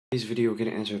In this video, we're going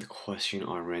to answer the question,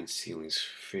 are rent ceilings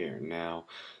fair? Now,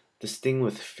 this thing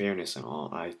with fairness and all,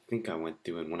 I think I went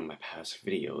through in one of my past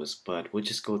videos, but we'll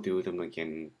just go through them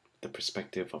again, the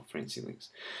perspective of rent ceilings.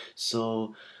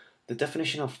 So, the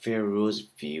definition of fair rules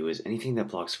view is anything that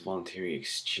blocks voluntary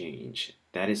exchange.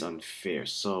 That is unfair.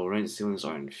 So, rent ceilings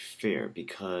are unfair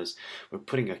because we're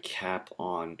putting a cap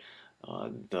on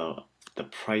the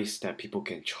price that people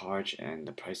can charge and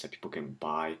the price that people can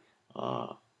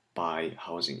uh, buy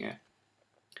housing at.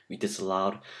 We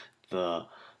disallowed the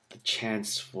the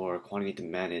chance for quantity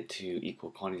demanded to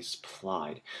equal quantity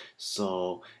supplied.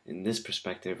 So in this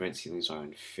perspective, rent ceilings are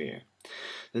unfair.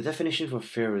 The definition for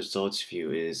fair results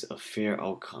view is a fair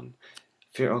outcome.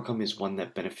 Fair outcome is one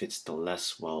that benefits the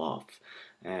less well off,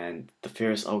 and the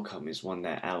fairest outcome is one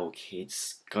that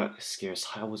allocates scarce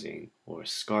housing or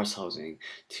scarce housing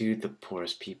to the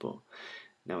poorest people.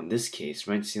 Now, in this case,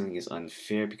 rent ceiling is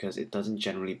unfair because it doesn't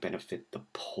generally benefit the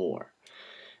poor,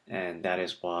 and that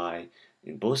is why,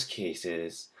 in both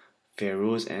cases, fair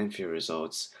rules and fair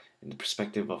results, in the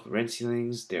perspective of rent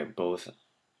ceilings, they're both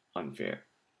unfair.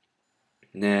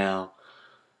 Now,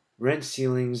 rent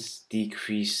ceilings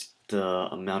decrease the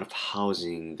amount of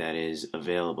housing that is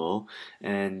available,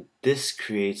 and this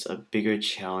creates a bigger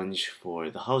challenge for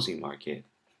the housing market.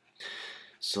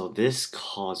 So, this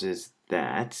causes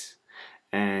that,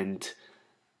 and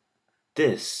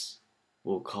this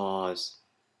will cause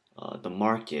the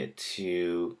market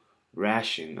to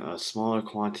ration a smaller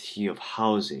quantity of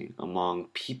housing among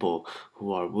people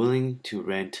who are willing to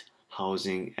rent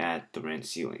housing at the rent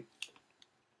ceiling.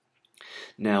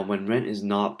 Now, when rent is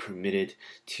not permitted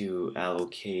to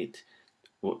allocate,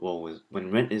 when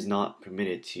rent is not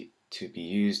permitted to be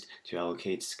used to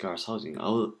allocate scarce housing,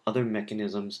 other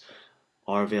mechanisms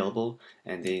are available,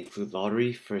 and they include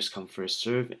lottery, first come, first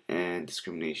serve, and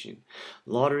discrimination.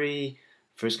 Lottery,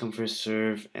 first come, first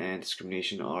serve, and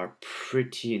discrimination are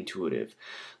pretty intuitive.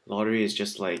 Lottery is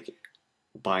just like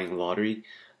buying lottery.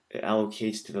 It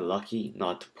allocates to the lucky,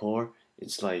 not the poor.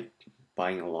 It's like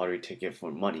buying a lottery ticket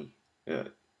for money. Uh,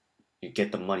 you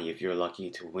get the money if you're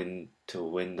lucky to win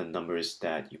the numbers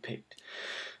that you picked.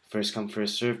 First come,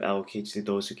 first serve allocates to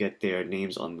those who get their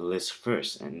names on the list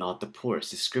first and not the poorest.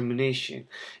 Discrimination,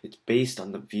 it's based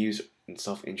on the views and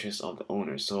self-interest of the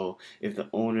owner. So if the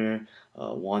owner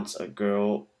wants a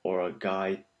girl or a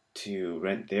guy to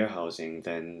rent their housing,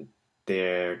 then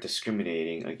they're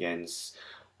discriminating against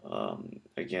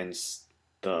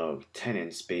the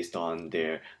tenants based on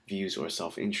their views or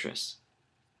self-interest.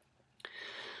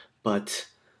 But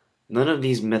none of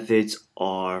these methods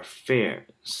are fair.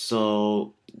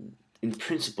 So in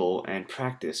principle and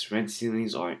practice, rent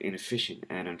ceilings are inefficient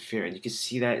and unfair. And you can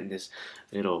see that in this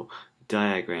little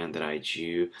diagram that I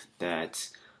drew that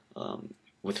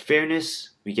with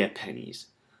fairness, we get pennies.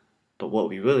 But what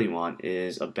we really want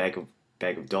is a bag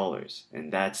of dollars,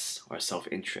 and that's our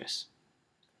self-interest.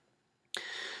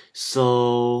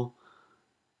 So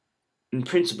in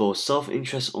principle,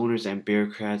 self-interest owners and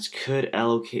bureaucrats could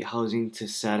allocate housing to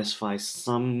satisfy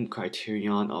some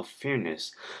criterion of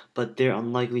fairness, but they're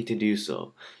unlikely to do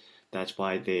so. That's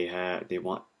why they're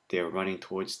running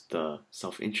towards the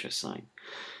self-interest side.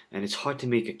 And it's hard to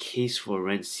make a case for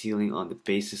rent ceiling on the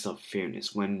basis of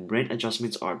fairness. When rent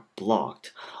adjustments are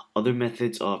blocked, other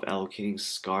methods of allocating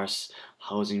scarce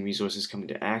housing resources come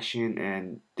into action,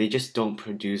 and they just don't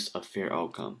produce a fair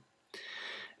outcome.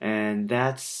 And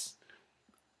that's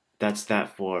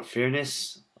that for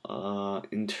fairness.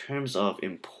 In terms of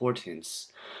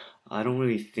importance, I don't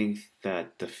really think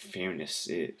that the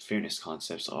fairness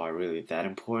concepts are really that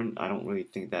important. I don't really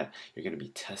think that you're going to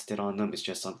be tested on them. It's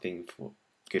just something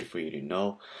good for you to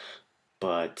know,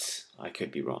 but I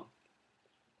could be wrong.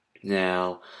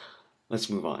 Now, let's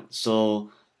move on.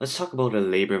 So, let's talk about a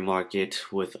labor market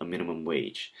with a minimum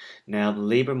wage. Now, the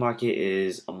labor market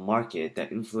is a market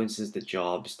that influences the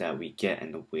jobs that we get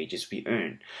and the wages we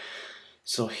earn.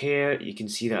 So here you can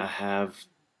see that I have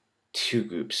two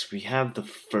groups. We have the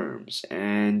firms,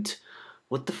 and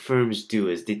what the firms do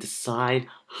is they decide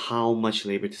how much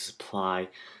labor to supply,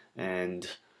 and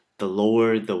the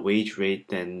lower the wage rate,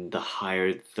 then the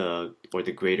higher the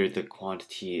greater the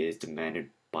quantity is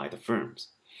demanded by the firms.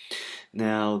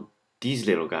 Now, these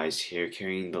little guys here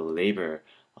carrying the labor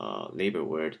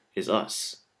word is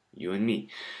us, you and me.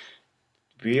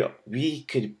 We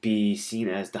could be seen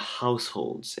as the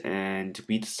households, and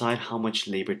we decide how much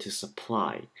labor to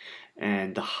supply.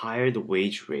 And the higher the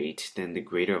wage rate, then the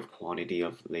greater of quantity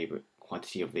of labor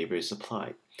is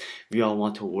supplied. We all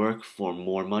want to work for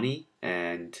more money,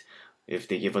 and if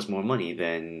they give us more money,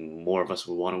 then more of us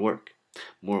will want to work.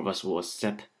 More of us will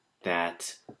accept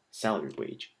that salary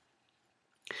wage.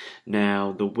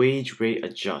 Now, the wage rate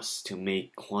adjusts to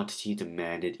make quantity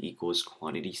demanded equals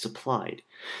quantity supplied.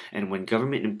 And when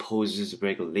government imposes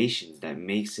regulations that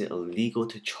makes it illegal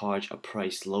to charge a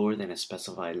price lower than a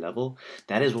specified level,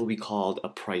 that is what we call a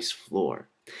price floor.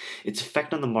 Its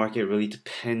effect on the market really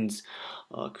depends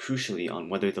crucially on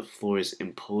whether the floor is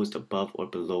imposed above or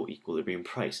below equilibrium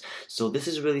price. So this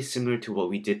is really similar to what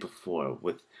we did before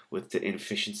with the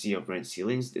inefficiency of rent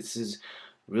ceilings. This is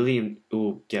really, it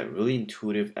will get really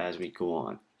intuitive as we go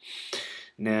on.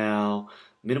 Now,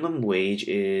 minimum wage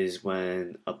is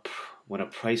when a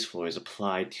price floor is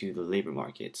applied to the labor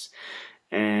markets.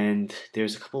 And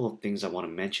there's a couple of things I want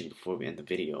to mention before we end the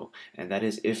video, and that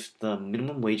is if the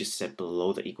minimum wage is set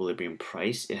below the equilibrium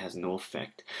price, it has no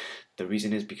effect. The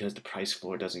reason is because the price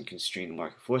floor doesn't constrain the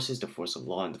market forces, the force of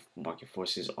law and the market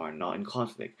forces are not in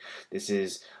conflict. This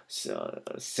is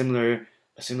a similar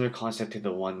concept to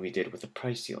the one we did with the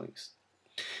price ceilings.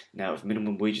 Now, if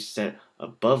minimum wage is set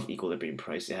above equilibrium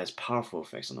price, it has powerful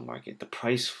effects on the market. The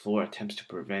price floor attempts to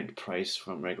prevent price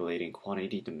from regulating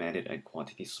quantity demanded and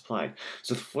quantity supplied.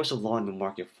 So the force of law and the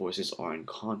market forces are in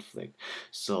conflict.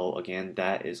 So again,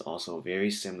 that is also very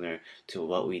similar to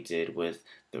what we did with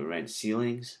the rent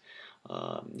ceilings.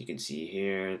 You can see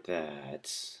here that,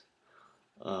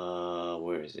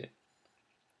 where is it?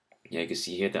 Yeah, you can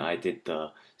see here that I did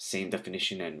the same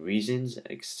definition and reasons,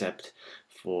 except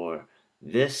for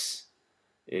this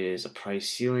is a price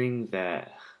ceiling below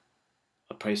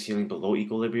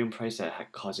equilibrium price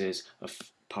that causes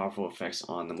powerful effects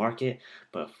on the market,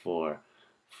 but for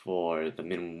the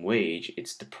minimum wage,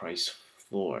 it's the price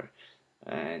floor,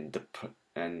 and the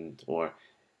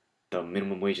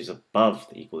minimum wage is above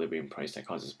the equilibrium price that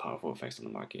causes powerful effects on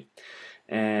the market.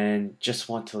 And just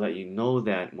want to let you know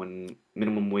that when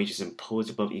minimum wage is imposed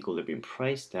above equilibrium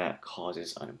price, that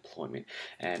causes unemployment.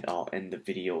 And I'll end the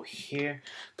video here.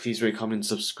 Please rate, comment,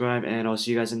 subscribe, and I'll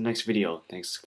see you guys in the next video. Thanks.